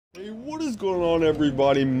Hey, what is going on,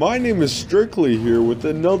 everybody? My name is Strictly here with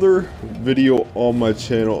another video on my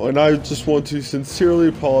channel, and I just want to sincerely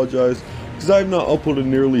apologize because I have not uploaded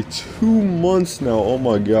nearly 2 months now. Oh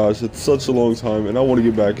my gosh, it's such a long time, and I want to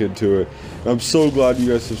get back into it. And I'm so glad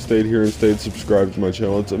you guys have stayed here and stayed subscribed to my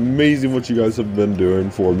channel. It's amazing what you guys have been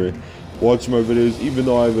doing for me, watching my videos, even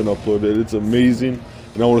though I haven't uploaded. It's amazing,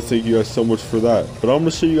 and I want to thank you guys so much for that. But I'm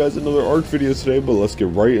going to show you guys another ARK video today, but let's get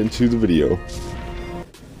right into the video.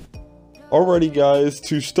 Alrighty guys,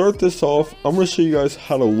 to start this off, I'm going to show you guys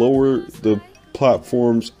how to lower the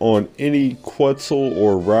platforms on any Quetzal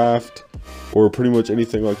or Raft or pretty much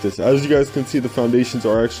anything like this. As you guys can see, the foundations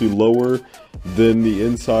are actually lower than the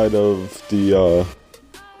inside of the,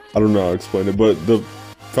 I don't know how to explain it, but the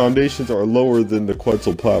foundations are lower than the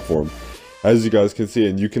Quetzal platform. As you guys can see,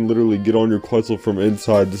 and you can literally get on your Quetzal from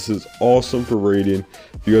inside. This is awesome for raiding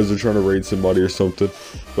if you guys are trying to raid somebody or something.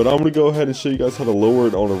 But I'm going to go ahead and show you guys how to lower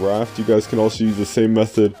it on a Raft. You guys can also use the same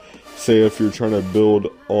method, say if you're trying to build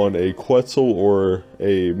on a Quetzal or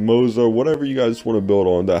a Moza, whatever you guys want to build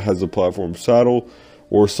on that has a platform saddle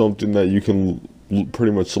or something that you can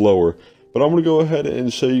pretty much lower. But I'm going to go ahead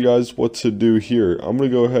and show you guys what to do here. I'm going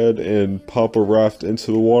to go ahead and pop a Raft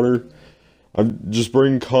into the water. I'm just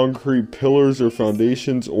bringing concrete pillars or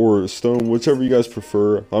foundations or stone, whichever you guys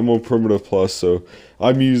prefer. I'm on primitive plus, so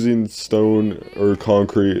I'm using stone or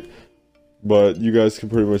concrete, but you guys can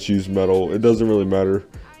pretty much use metal. It doesn't really matter.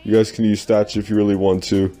 You guys can use thatch if you really want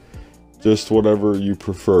to, just whatever you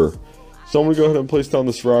prefer. So I'm going to go ahead and place down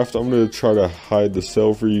this raft. I'm going to try to hide the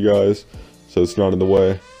sail for you guys so it's not in the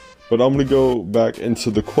way. But I'm going to go back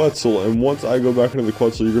into the Quetzal, and once I go back into the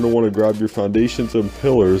Quetzal, you're going to want to grab your foundations and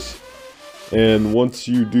pillars. And once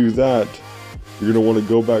you do that, you're going to want to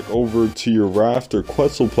go back over to your Raft or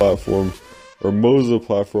Quetzal platform or Moza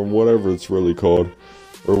platform, whatever it's really called,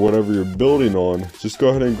 or whatever you're building on. Just go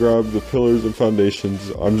ahead and grab the pillars and foundations.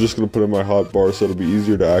 I'm just going to put in my hotbar so it'll be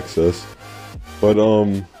easier to access. But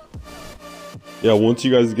yeah, once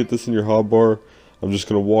you guys get this in your hotbar, I'm just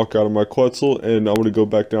going to walk out of my Quetzal and I'm going to go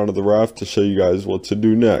back down to the Raft to show you guys what to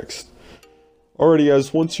do next. Alrighty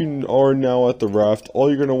guys, once you are now at the Raft, all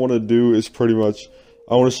you're going to want to do is pretty much,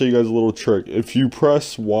 I want to show you guys a little trick. If you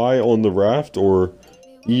press Y on the Raft or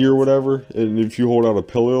E or whatever, and if you hold out a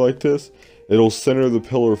pillar like this, it'll center the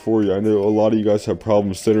pillar for you. I know a lot of you guys have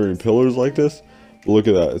problems centering pillars like this, but look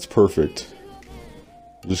at that, it's perfect.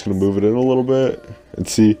 I'm just going to move it in a little bit and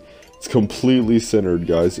see, it's completely centered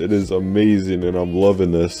guys. It is amazing and I'm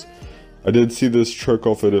loving this. I did see this trick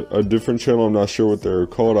off at a different channel, I'm not sure what they're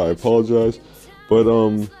called, I apologize. But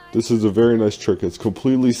this is a very nice trick. It's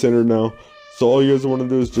completely centered now. So all you guys want to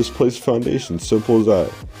do is just place a foundation. Simple as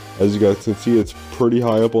that. As you guys can see, it's pretty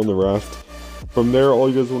high up on the raft. From there, all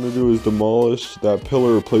you guys want to do is demolish that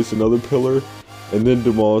pillar or place another pillar. And then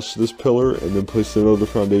demolish this pillar and then place another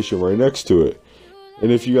foundation right next to it.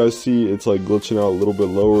 And if you guys see, it's like glitching out a little bit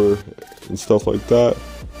lower and stuff like that.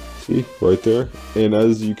 See, right there. And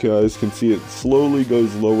as you guys can see, it slowly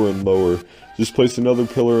goes lower and lower. Just place another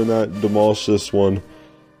pillar in that, demolish this one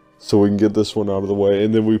so we can get this one out of the way,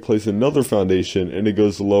 and then we place another foundation and it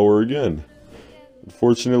goes lower again.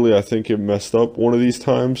 Unfortunately, I think it messed up one of these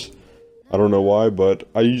times. I don't know why, but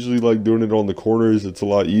I usually like doing it on the corners. It's a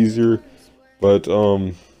lot easier, but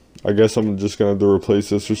I guess I'm just gonna have to replace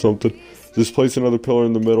this or something. Just place another pillar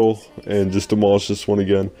in the middle and just demolish this one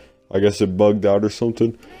again. I guess it bugged out or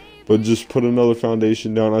something. But just put another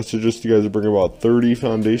foundation down. I suggest you guys bring about 30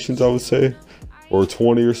 foundations, I would say, or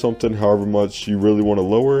 20 or something, however much you really want to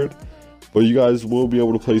lower it. But you guys will be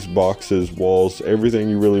able to place boxes, walls, everything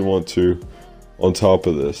you really want to on top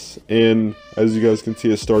of this. And as you guys can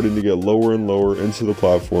see, it's starting to get lower and lower into the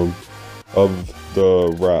platform of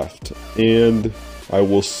the raft. And I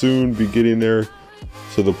will soon be getting there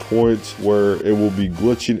to the point where it will be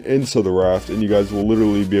glitching into the raft and you guys will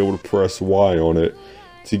literally be able to press Y on it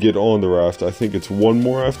to get on the raft. I think it's one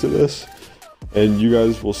more after this, and you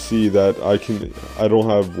guys will see that I don't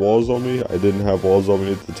have walls on me. I didn't have walls on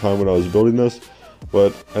me at the time when I was building this,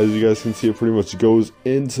 but as you guys can see, it pretty much goes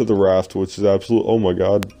into the raft, which is absolute. Oh my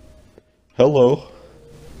god, hello,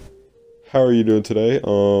 how are you doing today?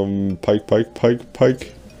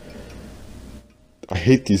 Pike. I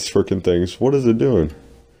hate these freaking things. What is it doing?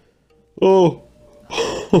 Oh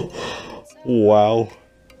wow.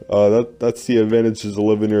 That's the advantages of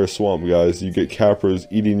living near a swamp, guys. You get capras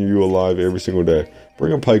eating you alive every single day.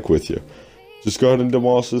 Bring a pike with you. Just go ahead and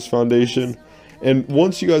demolish this foundation. And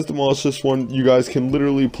once you guys demolish this one, you guys can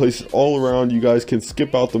literally place it all around. You guys can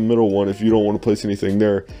skip out the middle one if you don't want to place anything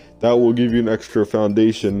there. That will give you an extra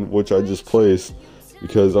foundation, which I just placed,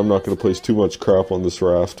 because I'm not going to place too much crap on this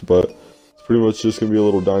raft, but it's pretty much just gonna be a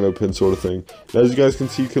little dino pin sort of thing. And as you guys can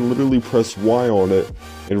see, you can literally press Y on it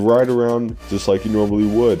and ride around just like you normally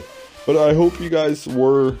would. But I hope you guys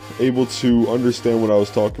were able to understand what I was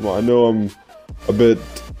talking about. I know I'm a bit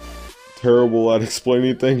terrible at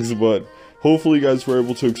explaining things, but hopefully you guys were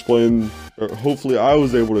able to explain, or hopefully I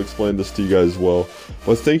was able to explain this to you guys well.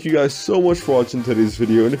 But thank you guys so much for watching today's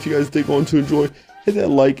video, and if you guys did go on to enjoy, hit that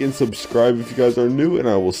like and subscribe if you guys are new, and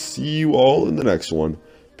I will see you all in the next one.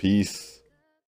 Peace.